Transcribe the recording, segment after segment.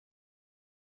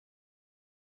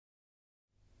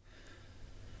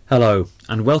Hello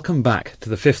and welcome back to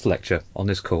the fifth lecture on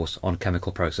this course on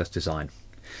chemical process design.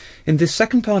 In this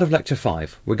second part of lecture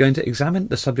 5 we're going to examine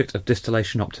the subject of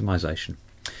distillation optimisation.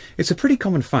 It's a pretty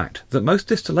common fact that most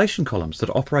distillation columns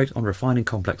that operate on refining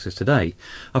complexes today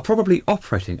are probably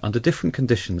operating under different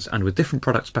conditions and with different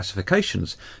product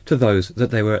specifications to those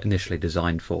that they were initially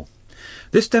designed for.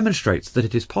 This demonstrates that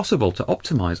it is possible to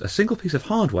optimise a single piece of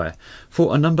hardware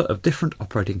for a number of different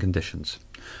operating conditions.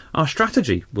 Our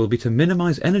strategy will be to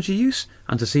minimise energy use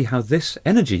and to see how this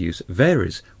energy use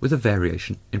varies with a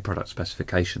variation in product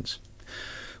specifications.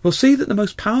 We'll see that the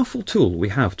most powerful tool we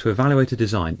have to evaluate a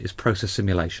design is process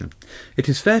simulation. It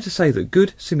is fair to say that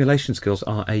good simulation skills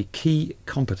are a key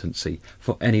competency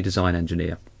for any design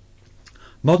engineer.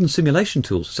 Modern simulation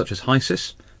tools such as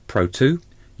HYSYS, Pro2,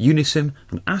 Unisim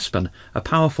and Aspen are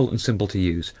powerful and simple to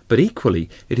use, but equally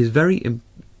it is very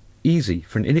easy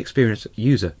for an inexperienced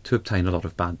user to obtain a lot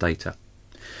of bad data.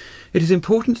 It is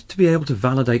important to be able to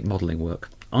validate modelling work,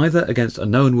 either against a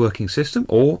known working system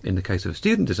or, in the case of a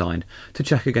student design, to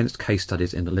check against case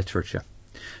studies in the literature.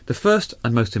 The first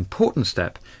and most important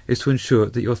step is to ensure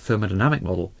that your thermodynamic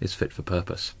model is fit for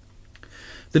purpose.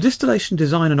 The distillation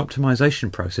design and optimisation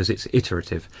process is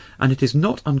iterative, and it is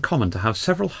not uncommon to have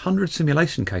several hundred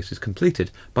simulation cases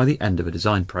completed by the end of a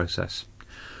design process.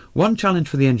 One challenge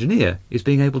for the engineer is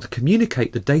being able to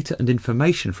communicate the data and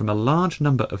information from a large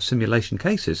number of simulation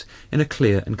cases in a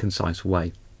clear and concise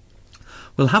way.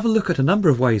 We'll have a look at a number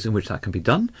of ways in which that can be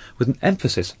done, with an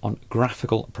emphasis on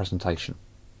graphical presentation.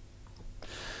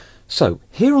 So,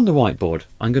 here on the whiteboard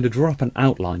I'm going to draw up an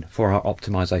outline for our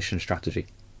optimisation strategy.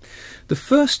 The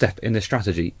first step in this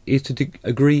strategy is to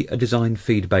agree a design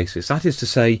feed basis. That is to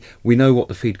say, we know what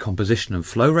the feed composition and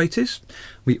flow rate is.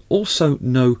 We also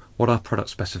know what our product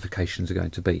specifications are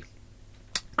going to be.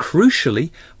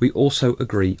 Crucially, we also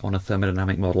agree on a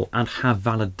thermodynamic model and have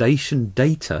validation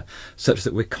data such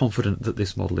that we're confident that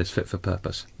this model is fit for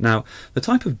purpose. Now, the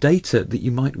type of data that you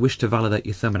might wish to validate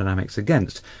your thermodynamics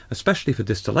against, especially for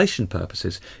distillation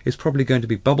purposes, is probably going to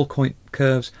be bubble point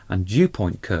curves and dew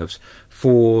point curves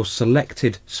for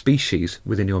selected species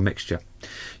within your mixture.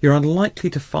 You're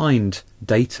unlikely to find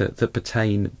data that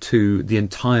pertain to the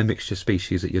entire mixture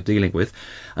species that you're dealing with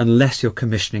unless you're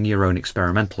commissioning your own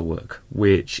experimental work,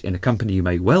 which in a company you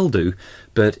may well do,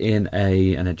 but in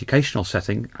an educational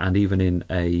setting and even in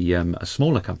a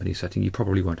smaller company setting you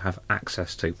probably won't have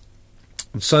access to.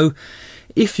 And so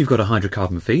if you've got a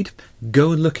hydrocarbon feed,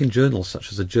 go and look in journals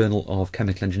such as the Journal of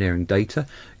Chemical Engineering Data,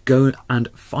 go and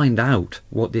find out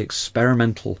what the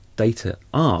experimental data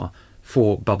are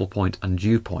for bubble point and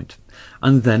dew point,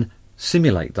 and then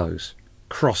simulate those,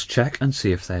 cross-check and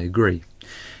see if they agree.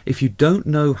 If you don't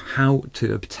know how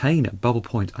to obtain bubble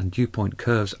point and dew point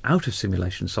curves out of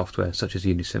simulation software such as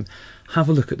Unisim, have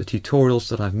a look at the tutorials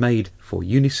that I've made for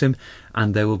Unisim,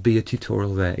 and there will be a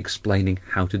tutorial there explaining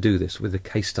how to do this with the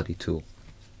case study tool.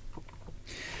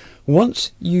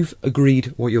 Once you've agreed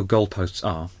what your goalposts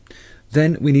are,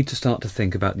 then we need to start to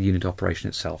think about the unit operation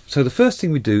itself. So the first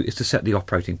thing we do is to set the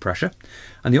operating pressure,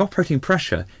 and the operating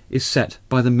pressure is set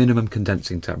by the minimum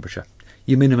condensing temperature.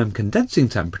 Your minimum condensing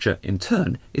temperature, in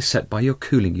turn, is set by your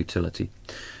cooling utility.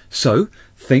 So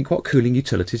think what cooling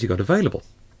utilities you've got available.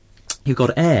 You've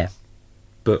got air,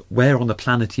 but where on the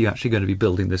planet are you actually going to be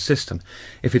building this system?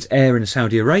 If it's air in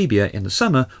Saudi Arabia in the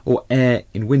summer or air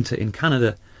in winter in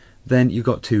Canada, then you've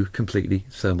got two completely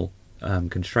thermal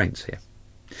constraints here.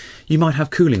 You might have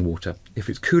cooling water. If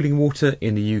it's cooling water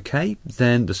in the UK,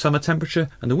 then the summer temperature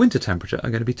and the winter temperature are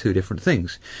going to be two different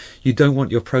things. You don't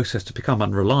want your process to become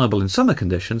unreliable in summer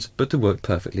conditions, but to work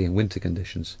perfectly in winter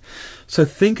conditions. So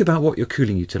think about what your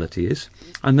cooling utility is,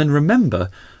 and then remember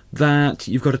that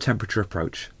you've got a temperature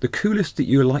approach. The coolest that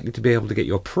you're likely to be able to get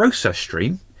your process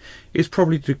stream is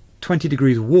probably 20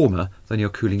 degrees warmer than your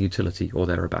cooling utility or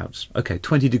thereabouts. Okay,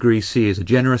 20 degrees C is a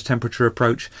generous temperature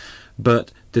approach,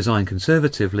 but design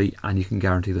conservatively and you can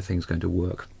guarantee the thing's going to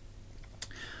work.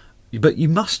 But you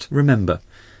must remember,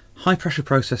 high pressure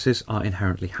processes are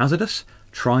inherently hazardous.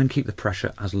 Try and keep the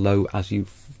pressure as low as you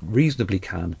reasonably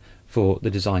can for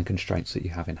the design constraints that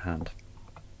you have in hand.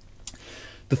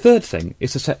 The third thing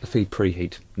is to set the feed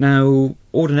preheat. Now,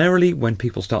 ordinarily when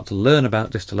people start to learn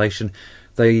about distillation,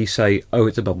 they say, oh,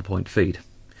 it's a bubble point feed.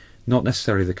 Not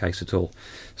necessarily the case at all.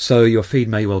 So your feed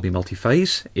may well be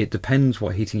multi-phase. It depends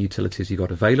what heating utilities you've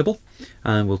got available,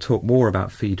 and we'll talk more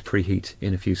about feed preheat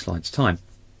in a few slides' time.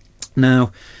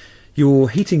 Now, your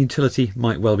heating utility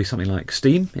might well be something like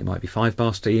steam. It might be 5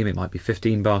 bar steam, it might be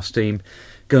 15 bar steam.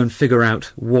 Go and figure out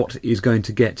what is going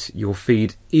to get your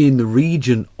feed in the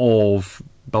region of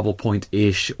bubble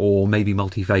point-ish or maybe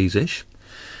multi-phase-ish,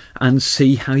 and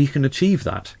see how you can achieve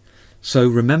that. So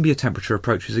remember your temperature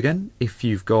approaches again. If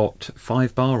you've got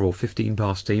 5 bar or 15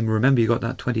 bar steam, remember you've got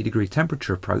that 20 degree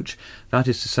temperature approach. That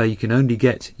is to say you can only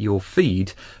get your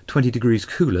feed 20 degrees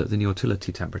cooler than your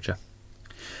utility temperature.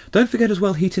 Don't forget as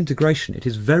well heat integration. It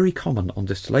is very common on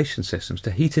distillation systems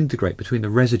to heat integrate between the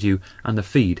residue and the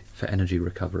feed for energy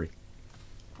recovery.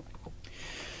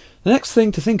 The next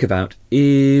thing to think about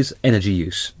is energy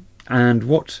use, and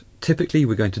what typically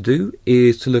we're going to do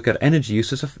is to look at energy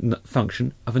use as a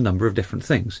function of a number of different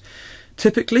things.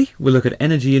 Typically we'll look at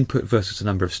energy input versus the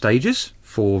number of stages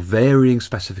for varying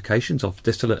specifications of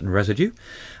distillate and residue,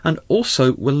 and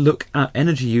also we'll look at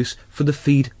energy use for the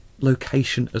feed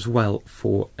location as well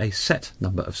for a set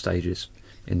number of stages.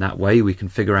 In that way we can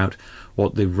figure out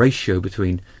what the ratio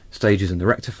between stages in the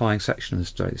rectifying section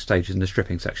and stages in the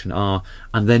stripping section are,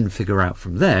 and then figure out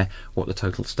from there what the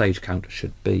total stage count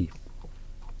should be.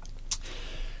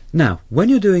 Now, when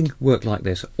you're doing work like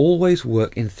this, always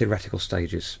work in theoretical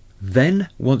stages. Then,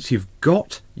 once you've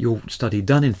got your study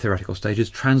done in theoretical stages,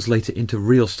 translate it into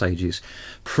real stages,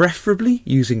 preferably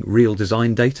using real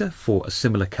design data for a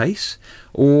similar case,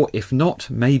 or if not,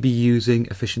 maybe using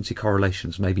efficiency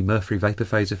correlations, maybe Murphy vapor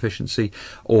phase efficiency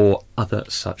or other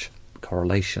such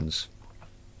correlations.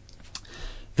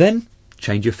 Then,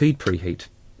 change your feed preheat.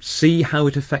 See how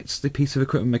it affects the piece of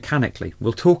equipment mechanically.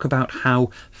 We'll talk about how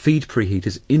feed preheat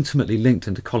is intimately linked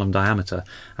into column diameter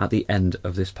at the end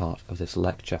of this part of this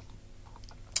lecture.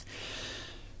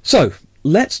 So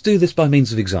let's do this by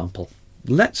means of example.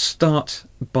 Let's start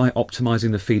by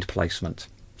optimizing the feed placement.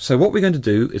 So what we're going to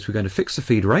do is we're going to fix the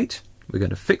feed rate, we're going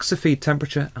to fix the feed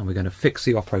temperature, and we're going to fix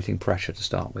the operating pressure to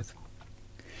start with.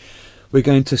 We're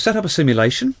going to set up a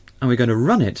simulation and we're going to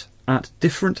run it at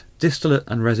different distillate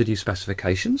and residue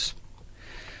specifications,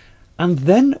 and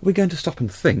then we're going to stop and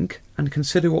think and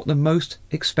consider what the most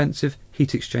expensive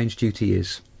heat exchange duty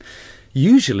is.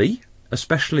 Usually,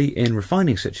 especially in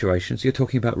refining situations, you're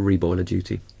talking about reboiler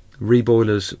duty.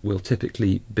 Reboilers will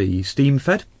typically be steam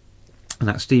fed, and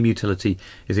that steam utility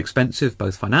is expensive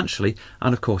both financially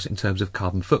and of course in terms of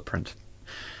carbon footprint.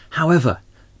 However,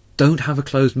 don't have a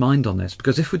closed mind on this,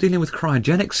 because if we're dealing with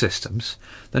cryogenic systems,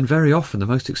 then very often the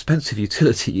most expensive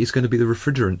utility is going to be the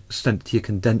refrigerant sent to your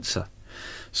condenser.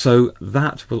 So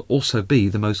that will also be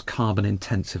the most carbon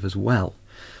intensive as well.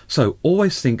 So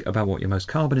always think about what your most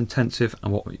carbon intensive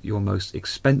and what your most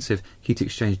expensive heat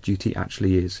exchange duty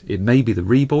actually is. It may be the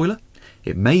reboiler,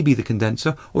 it may be the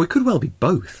condenser, or it could well be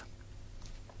both.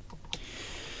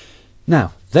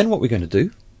 Now, then what we're going to do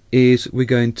is we're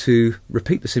going to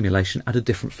repeat the simulation at a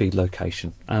different feed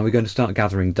location, and we're going to start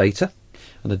gathering data,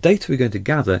 and the data we're going to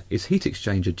gather is heat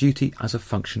exchanger duty as a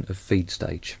function of feed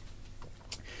stage.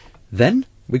 Then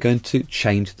we're going to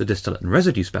change the distillate and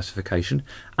residue specification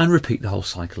and repeat the whole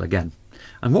cycle again.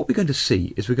 And what we're going to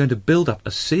see is we're going to build up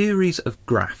a series of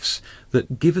graphs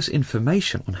that give us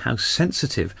information on how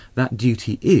sensitive that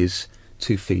duty is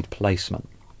to feed placement.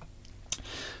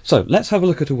 So let's have a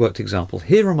look at a worked example.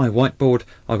 Here on my whiteboard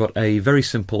I've got a very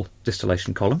simple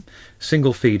distillation column,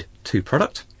 single feed 2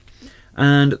 product,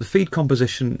 and the feed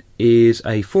composition is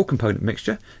a 4-component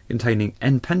mixture containing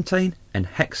N-pentane,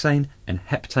 N-hexane,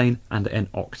 N-heptane and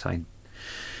N-octane.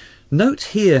 Note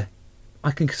here I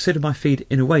can consider my feed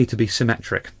in a way to be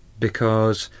symmetric,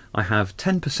 because I have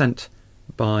 10%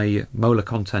 by molar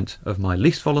content of my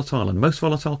least volatile and most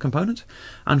volatile component,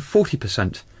 and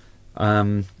 40%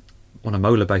 on a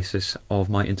molar basis of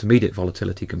my intermediate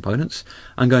volatility components.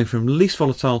 And going from least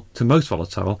volatile to most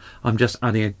volatile, I'm just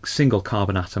adding a single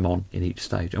carbon atom on in each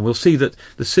stage. And we'll see that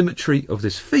the symmetry of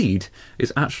this feed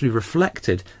is actually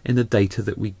reflected in the data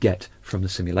that we get from the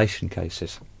simulation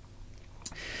cases.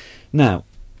 Now,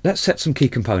 let's set some key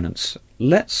components.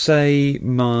 Let's say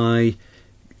my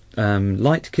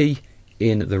light key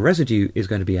in the residue is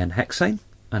going to be N-hexane,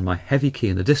 and my heavy key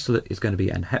in the distillate is going to be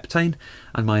N-heptane,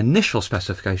 and my initial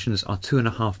specifications are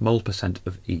 2.5 mol%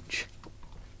 of each.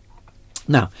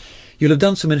 Now, you'll have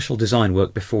done some initial design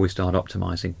work before we start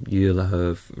optimizing. You'll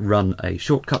have run a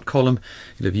shortcut column,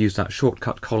 you'll have used that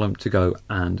shortcut column to go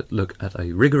and look at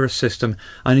a rigorous system,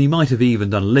 and you might have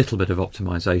even done a little bit of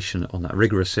optimization on that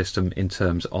rigorous system in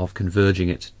terms of converging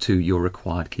it to your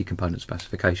required key component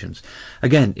specifications.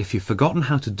 Again, if you've forgotten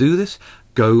how to do this,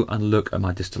 go and look at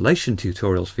my distillation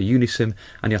tutorials for Unisim,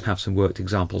 and you'll have some worked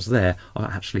examples there on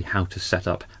actually how to set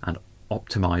up and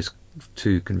optimize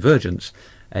to convergence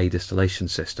a distillation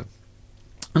system.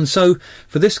 And so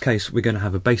for this case we're going to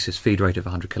have a basis feed rate of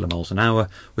 100 kmols an hour.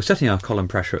 We're setting our column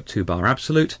pressure at 2 bar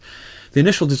absolute. The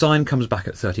initial design comes back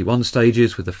at 31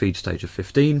 stages with a feed stage of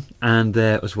 15, and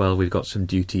there as well we've got some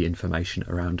duty information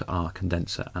around our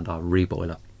condenser and our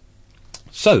reboiler.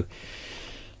 So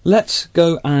Let's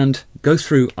go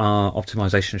through our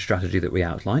optimisation strategy that we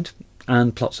outlined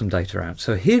and plot some data out.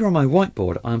 So here on my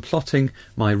whiteboard I'm plotting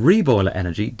my reboiler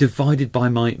energy divided by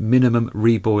my minimum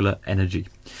reboiler energy.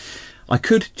 I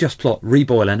could just plot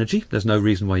reboil energy, there's no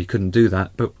reason why you couldn't do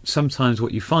that, but sometimes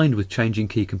what you find with changing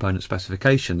key component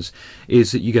specifications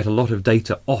is that you get a lot of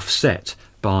data offset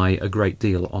by a great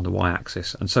deal on the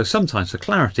y-axis, and so sometimes for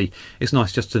clarity it's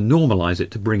nice just to normalise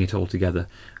it to bring it all together,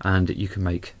 and you can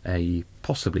make a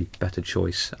possibly better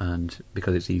choice, and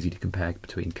because it's easy to compare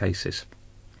between cases.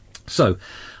 So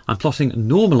I'm plotting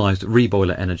normalised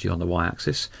reboiler energy on the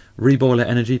y-axis, reboiler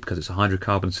energy because it's a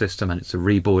hydrocarbon system and it's a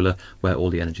reboiler where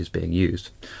all the energy is being used.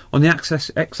 On the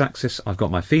x-axis I've got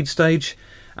my feed stage,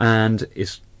 and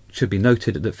it should be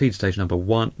noted that feed stage number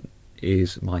 1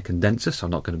 is my condenser, so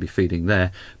I'm not going to be feeding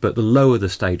there, but the lower the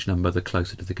stage number the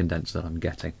closer to the condenser that I'm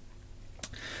getting.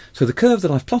 So the curve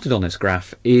that I've plotted on this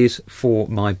graph is for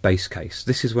my base case.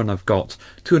 This is when I've got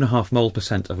 2.5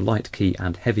 mol% of light key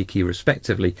and heavy key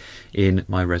respectively in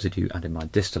my residue and in my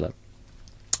distillate.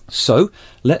 So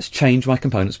let's change my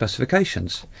component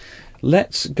specifications.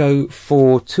 Let's go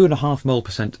for 2.5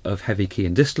 mol% of heavy key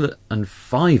in distillate and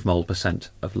 5 mol%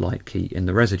 of light key in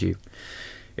the residue.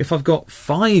 If I've got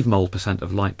 5 mol%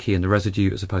 of light key in the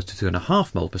residue as opposed to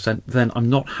 2.5 mol%, then I'm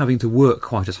not having to work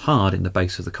quite as hard in the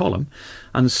base of the column,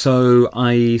 and so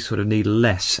I sort of need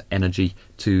less energy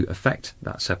to affect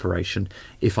that separation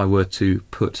if I were to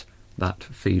put that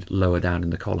feed lower down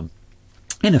in the column.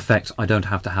 In effect, I don't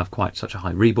have to have quite such a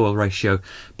high reboil ratio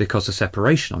because the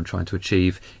separation I'm trying to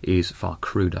achieve is far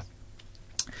cruder.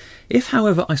 If,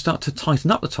 however, I start to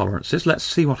tighten up the tolerances, let's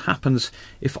see what happens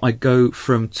if I go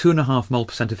from 2.5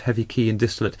 mol% of heavy key in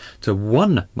distillate to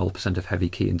 1 mol% of heavy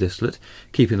key in distillate,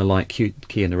 keeping the light key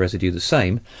in the residue the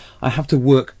same. I have to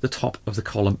work the top of the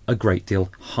column a great deal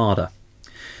harder.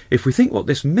 If we think what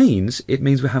this means, it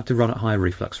means we have to run at higher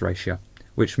reflux ratio,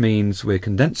 which means we're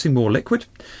condensing more liquid,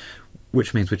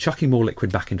 which means we're chucking more liquid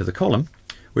back into the column,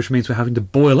 which means we're having to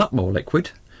boil up more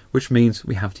liquid, which means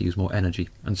we have to use more energy.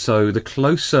 And so the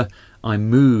closer I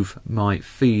move my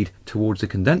feed towards the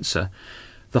condenser,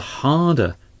 the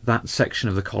harder that section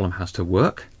of the column has to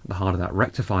work, the harder that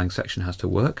rectifying section has to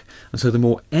work, and so the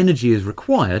more energy is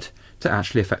required to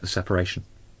actually affect the separation.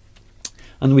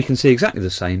 And we can see exactly the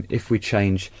same if we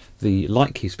change the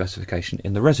light key specification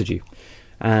in the residue.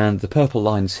 And the purple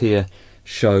lines here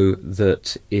show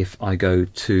that if I go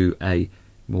to a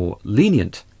more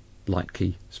lenient light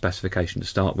key specification to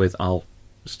start with, I'll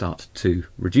start to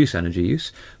reduce energy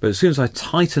use, but as soon as I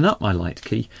tighten up my light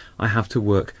key, I have to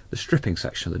work the stripping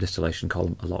section of the distillation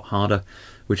column a lot harder,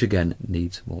 which again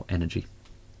needs more energy.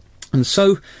 And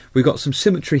so we've got some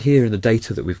symmetry here in the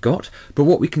data that we've got, but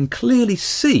what we can clearly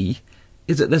see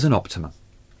is that there's an optimum,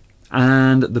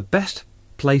 and the best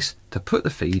place to put the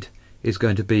feed is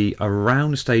going to be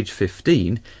around stage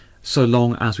 15, so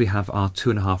long as we have our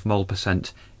 2.5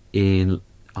 mol% in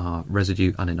our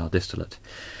residue and in our distillate.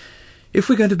 If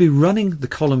we're going to be running the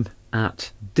column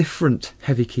at different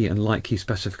heavy key and light key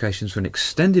specifications for an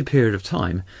extended period of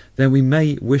time, then we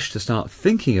may wish to start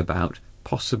thinking about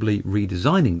possibly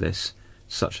redesigning this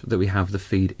such that we have the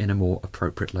feed in a more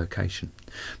appropriate location.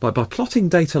 But by plotting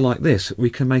data like this, we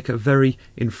can make a very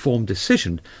informed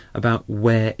decision about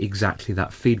where exactly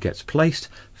that feed gets placed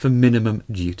for minimum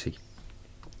duty.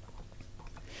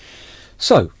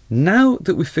 So now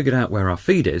that we've figured out where our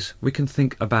feed is, we can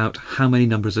think about how many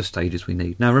numbers of stages we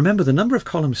need. Now remember, the number of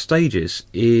column stages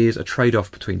is a trade-off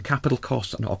between capital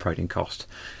cost and operating cost.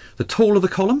 The taller the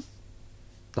column,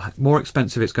 the more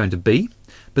expensive it's going to be,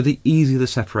 but the easier the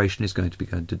separation is going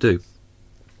to do.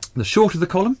 The shorter the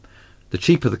column, the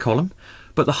cheaper the column,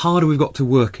 but the harder we've got to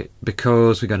work it,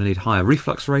 because we're going to need higher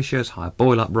reflux ratios, higher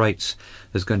boil-up rates,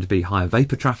 there's going to be higher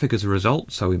vapour traffic as a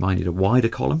result, so we might need a wider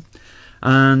column,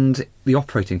 and the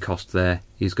operating cost there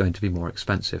is going to be more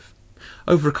expensive.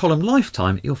 Over a column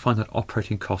lifetime, you'll find that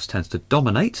operating cost tends to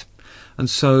dominate, and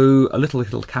so a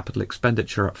little capital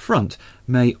expenditure up front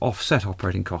may offset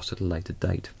operating costs at a later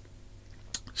date.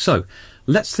 So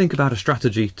let's think about a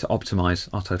strategy to optimise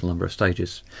our total number of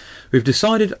stages. We've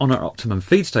decided on our optimum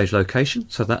feed stage location,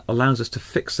 so that allows us to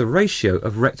fix the ratio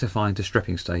of rectifying to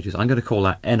stripping stages. I'm going to call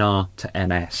that NR to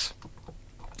NS.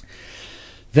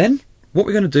 Then what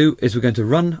we're going to do is we're going to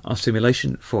run our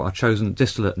simulation for our chosen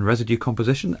distillate and residue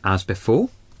composition as before.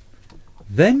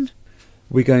 Then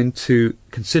we're going to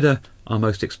consider our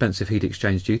most expensive heat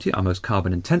exchange duty, our most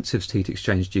carbon intensive heat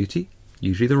exchange duty,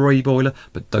 usually the reboiler,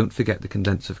 but don't forget the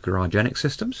condenser for cryogenic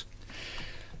systems.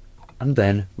 and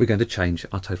then we're going to change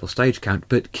our total stage count,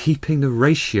 but keeping the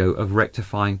ratio of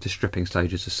rectifying to stripping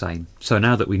stages the same. So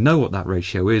now that we know what that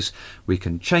ratio is, we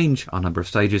can change our number of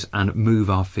stages and move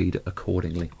our feed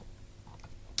accordingly.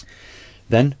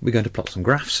 Then we're going to plot some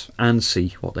graphs and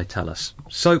see what they tell us.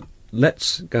 So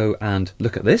let's go and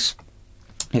look at this.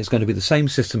 It's going to be the same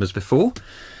system as before,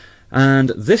 and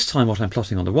this time what I'm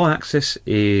plotting on the y-axis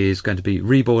is going to be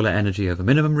reboiler energy over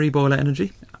minimum reboiler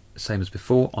energy. Same as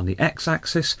before. On the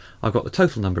x-axis I've got the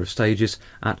total number of stages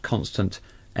at constant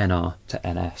nr to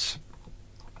ns.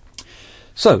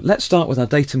 So let's start with our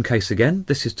datum case again.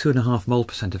 This is 2.5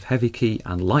 mol% of heavy key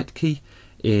and light key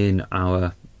in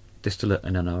our distillate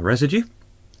and in our residue,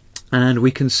 and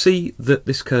we can see that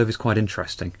this curve is quite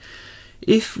interesting.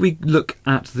 If we look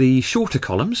at the shorter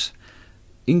columns,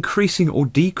 increasing or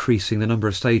decreasing the number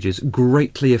of stages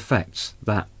greatly affects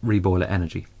that reboiler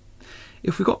energy.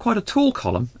 If we've got quite a tall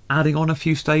column, adding on a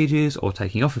few stages or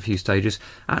taking off a few stages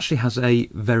actually has a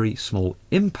very small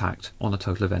impact on the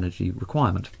total of energy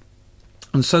requirement.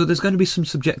 And so there's going to be some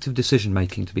subjective decision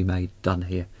making to be done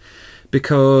here,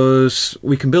 because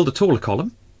we can build a taller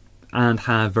column and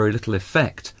have very little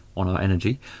effect on our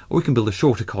energy, or we can build a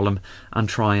shorter column and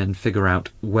try and figure out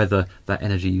whether that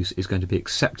energy use is going to be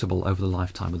acceptable over the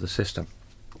lifetime of the system.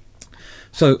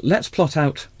 So let's plot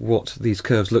out what these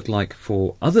curves look like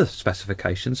for other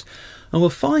specifications, and we'll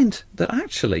find that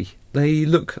actually they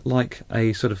look like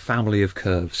a sort of family of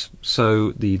curves.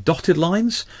 So the dotted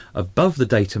lines above the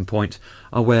datum point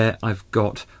are where I've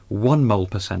got 1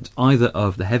 mol% either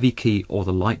of the heavy key or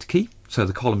the light key, so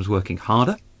the column's working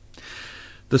harder.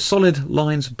 The solid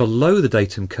lines below the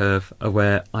datum curve are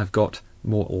where I've got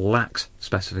more lax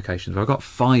specifications. I've got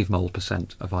 5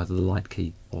 mol% of either the light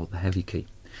key or the heavy key.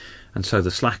 And so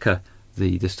the slacker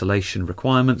the distillation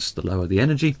requirements, the lower the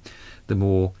energy, the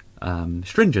more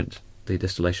stringent the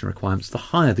distillation requirements, the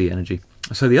higher the energy.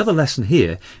 So the other lesson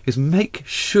here is make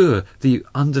sure that you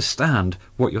understand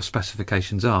what your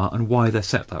specifications are and why they're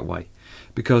set that way.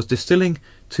 Because distilling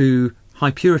to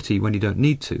high purity when you don't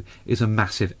need to is a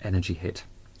massive energy hit.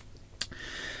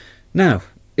 Now,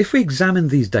 if we examine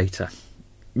these data,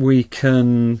 we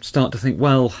can start to think,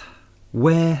 well,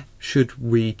 where should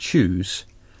we choose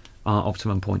our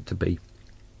optimum point to be?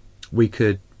 We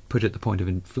could put it at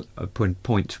the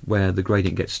point where the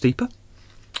gradient gets steeper,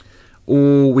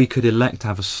 or we could elect to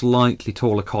have a slightly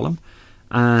taller column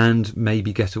and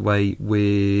maybe get away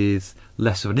with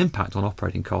less of an impact on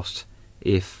operating costs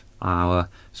if our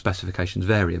specifications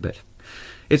vary a bit.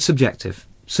 It's subjective.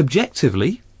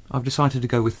 Subjectively, I've decided to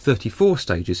go with 34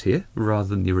 stages here rather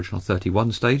than the original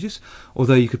 31 stages,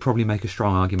 although you could probably make a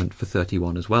strong argument for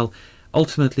 31 as well.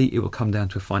 Ultimately, it will come down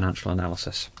to a financial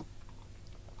analysis.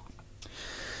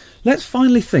 Let's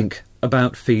finally think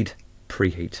about feed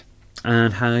preheat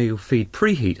and how your feed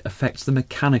preheat affects the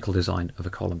mechanical design of a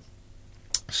column.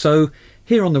 So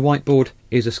here on the whiteboard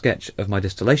is a sketch of my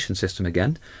distillation system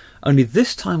again, only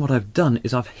this time what I've done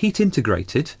is I've heat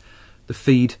integrated the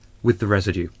feed with the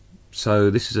residue. So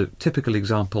this is a typical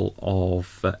example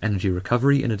of energy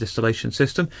recovery in a distillation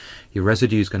system. Your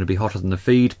residue is going to be hotter than the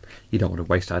feed. You don't want to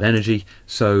waste out energy,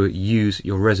 so use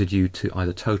your residue to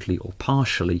either totally or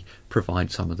partially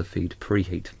provide some of the feed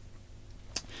preheat.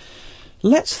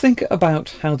 Let's think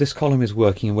about how this column is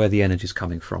working and where the energy is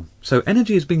coming from. So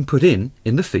energy is being put in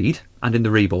the feed and in the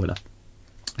reboiler.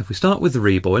 If we start with the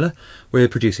reboiler, we're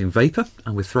producing vapour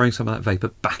and we're throwing some of that vapour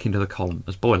back into the column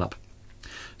as boil up.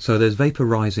 So there's vapour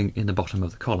rising in the bottom of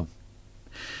the column.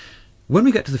 When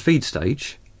we get to the feed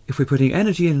stage, if we're putting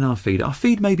energy in our feed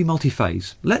may be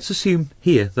multiphase. Let's assume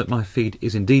here that my feed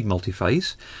is indeed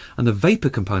multiphase, and the vapour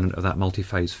component of that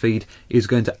multiphase feed is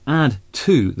going to add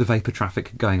to the vapour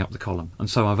traffic going up the column. And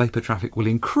so our vapour traffic will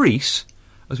increase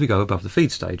as we go above the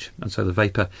feed stage. And so the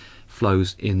vapour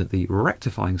flows in the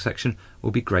rectifying section will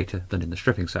be greater than in the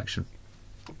stripping section.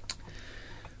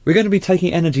 We're going to be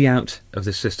taking energy out of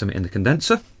this system in the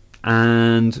condenser,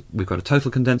 and we've got a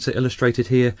total condenser illustrated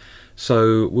here,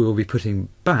 so we will be putting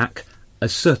back a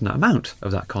certain amount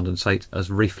of that condensate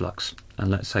as reflux. And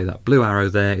let's say that blue arrow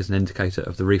there is an indicator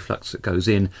of the reflux that goes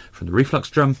in from the reflux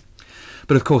drum.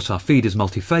 But of course our feed is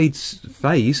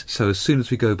multi-phase, so as soon as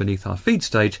we go beneath our feed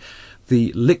stage,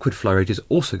 the liquid flow rate is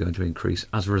also going to increase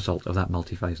as a result of that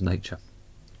multi-phase nature.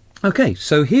 Okay,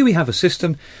 so here we have a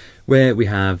system where we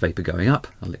have vapour going up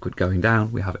and liquid going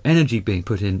down. We have energy being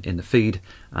put in the feed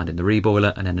and in the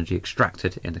reboiler, and energy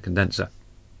extracted in the condenser.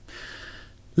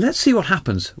 Let's see what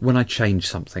happens when I change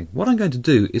something. What I'm going to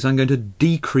do is I'm going to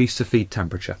decrease the feed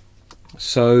temperature.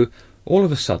 So all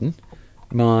of a sudden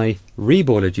my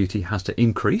reboiler duty has to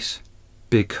increase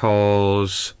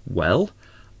because, well,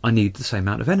 I need the same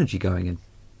amount of energy going in.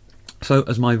 So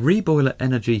as my reboiler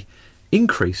energy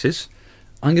increases,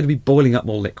 I'm going to be boiling up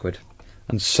more liquid,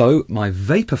 and so my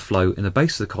vapour flow in the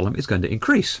base of the column is going to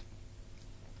increase.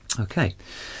 Okay,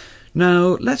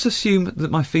 now let's assume that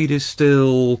my feed is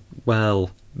still,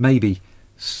 well, maybe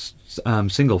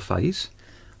single phase.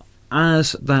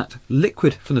 As that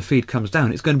liquid from the feed comes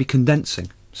down, it's going to be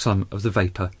condensing some of the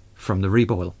vapour from the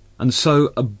reboil, and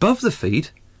so above the feed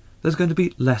there's going to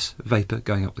be less vapour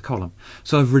going up the column.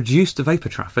 So I've reduced the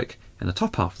vapour traffic in the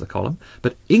top half of the column,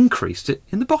 but increased it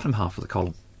in the bottom half of the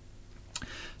column.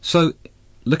 So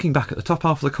looking back at the top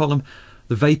half of the column,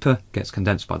 the vapour gets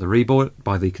condensed by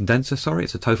the condenser,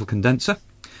 it's a total condenser,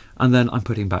 and then I'm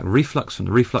putting back reflux from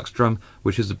the reflux drum,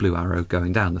 which is the blue arrow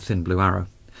going down, the thin blue arrow.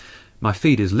 My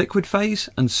feed is liquid phase,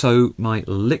 and so my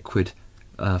liquid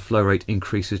flow rate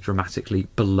increases dramatically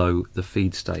below the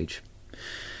feed stage.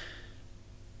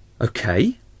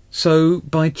 Okay, so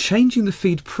by changing the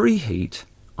feed preheat,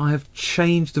 I have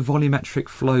changed the volumetric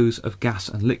flows of gas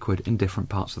and liquid in different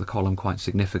parts of the column quite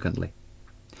significantly.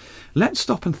 Let's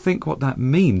stop and think what that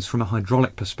means from a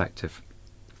hydraulic perspective.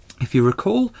 If you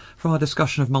recall from our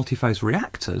discussion of multiphase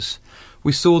reactors,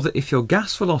 we saw that if your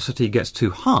gas velocity gets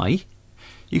too high,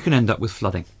 you can end up with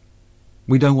flooding.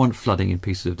 We don't want flooding in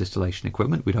pieces of distillation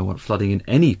equipment, we don't want flooding in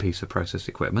any piece of process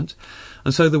equipment,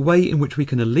 and so the way in which we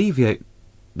can alleviate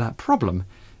that problem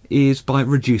is by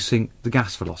reducing the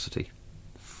gas velocity.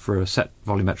 For a set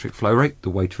volumetric flow rate, the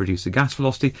way to reduce the gas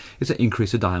velocity is to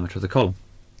increase the diameter of the column.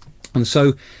 And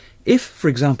so if, for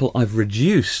example, I've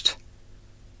reduced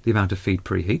the amount of feed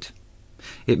preheat,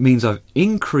 it means I've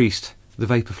increased the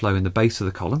vapour flow in the base of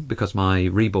the column because my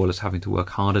reboiler is having to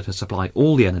work harder to supply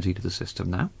all the energy to the system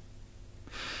now.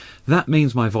 That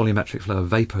means my volumetric flow of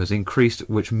vapour has increased,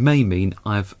 which may mean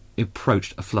I've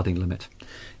approached a flooding limit,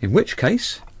 in which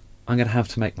case I'm going to have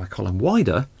to make my column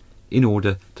wider in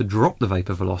order to drop the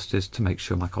vapour velocities to make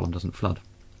sure my column doesn't flood.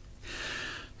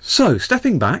 So,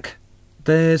 stepping back,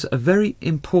 there's a very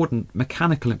important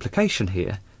mechanical implication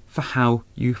here for how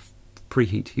you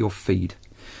preheat your feed.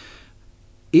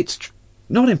 It's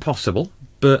not impossible,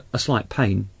 but a slight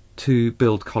pain to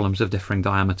build columns of differing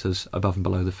diameters above and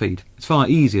below the feed. It's far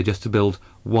easier just to build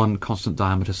one constant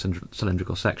diameter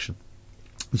cylindrical section.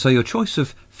 And so your choice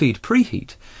of feed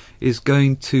preheat is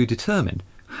going to determine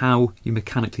how you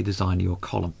mechanically design your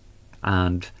column,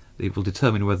 and it will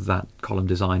determine whether that column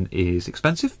design is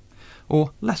expensive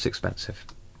or less expensive.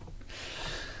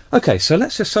 Okay, so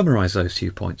let's just summarise those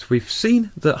 2 points. We've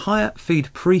seen that higher feed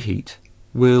preheat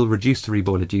will reduce the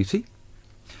reboiler duty.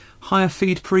 Higher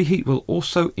feed preheat will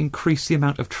also increase the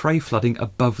amount of tray flooding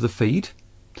above the feed,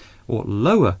 or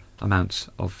lower amounts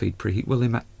of feed preheat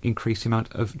will increase the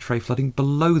amount of tray flooding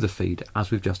below the feed, as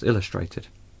we've just illustrated.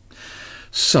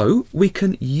 So we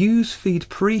can use feed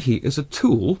preheat as a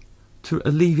tool to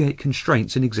alleviate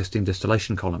constraints in existing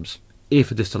distillation columns.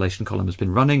 If a distillation column has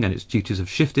been running and its duties have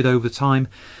shifted over time,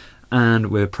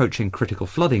 and we're approaching critical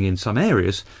flooding in some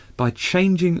areas, by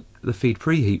changing the feed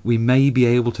preheat we may be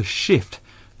able to shift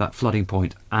that flooding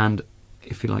point and,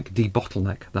 if you like,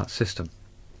 debottleneck that system.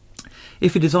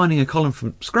 If you're designing a column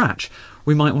from scratch,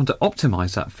 we might want to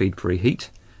optimise that feed preheat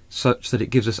such that it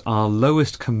gives us our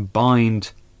lowest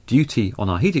combined duty on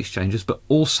our heat exchangers, but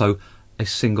also a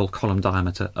single column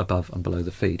diameter above and below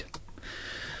the feed.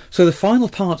 So the final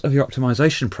part of your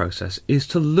optimisation process is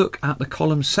to look at the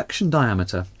column section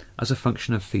diameter as a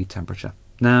function of feed temperature.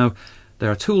 Now,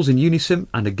 there are tools in Unisim,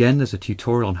 and again there's a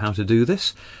tutorial on how to do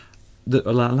this, that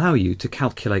will allow you to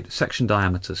calculate section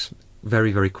diameters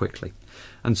very, very quickly.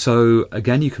 And so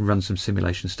again, you can run some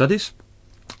simulation studies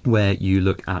where you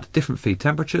look at different feed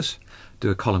temperatures,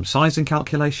 do a column sizing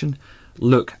calculation,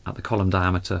 look at the column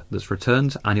diameter that's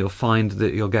returned, and you'll find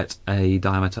that you'll get a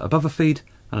diameter above a feed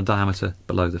and a diameter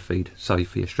below the feed, so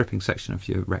for your stripping section and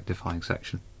for your rectifying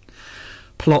section.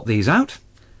 Plot these out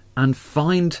and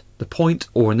find the point,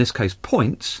 or in this case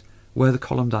points, where the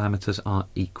column diameters are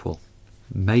equal.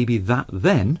 Maybe that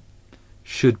then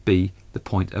should be the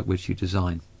point at which you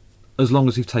design, as long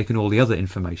as you've taken all the other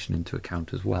information into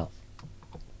account as well.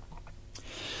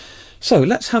 So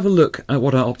let's have a look at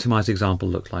what our optimised example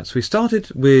looked like. So we started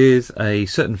with a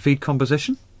certain feed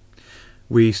composition.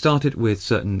 We started with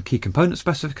certain key component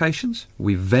specifications.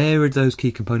 We varied those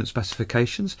key component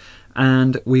specifications,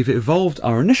 and we've evolved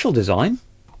our initial design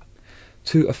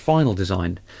to a final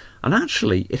design. And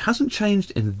actually, it hasn't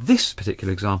changed in this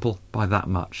particular example by that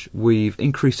much. We've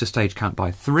increased the stage count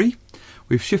by 3,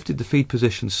 we've shifted the feed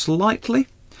position slightly,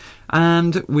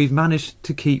 and we've managed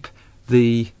to keep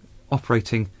the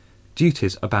operating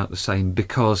duties about the same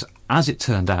because, as it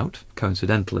turned out,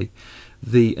 coincidentally,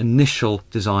 the initial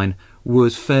design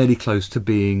was fairly close to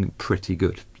being pretty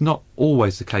good. Not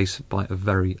always the case by a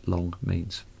very long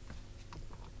means.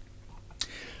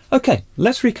 Okay,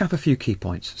 let's recap a few key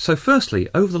points. So firstly,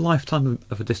 over the lifetime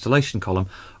of a distillation column,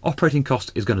 operating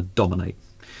cost is going to dominate.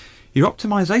 Your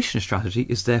optimisation strategy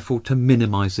is therefore to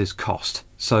minimise this cost.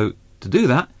 So to do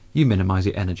that, you minimise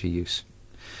your energy use.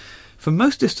 For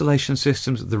most distillation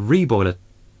systems, the reboiler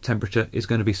temperature is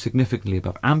going to be significantly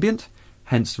above ambient,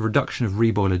 hence the reduction of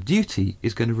reboiler duty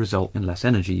is going to result in less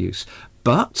energy use.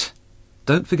 But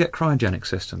don't forget cryogenic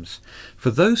systems. For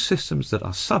those systems that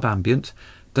are subambient,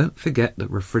 don't forget that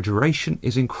refrigeration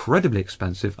is incredibly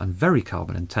expensive and very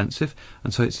carbon intensive,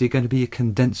 and so it's going to be a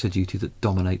condenser duty that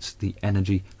dominates the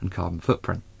energy and carbon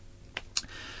footprint.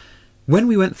 When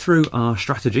we went through our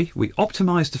strategy, we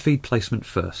optimised the feed placement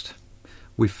first.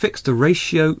 We fixed the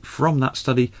ratio from that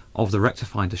study of the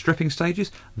rectifying to stripping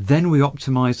stages, then we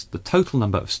optimised the total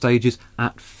number of stages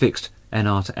at fixed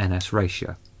NR to NS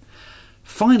ratio.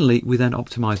 Finally, we then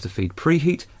optimised the feed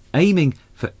preheat, aiming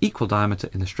for equal diameter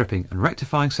in the stripping and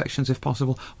rectifying sections if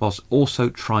possible, whilst also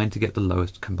trying to get the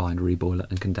lowest combined reboiler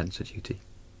and condenser duty.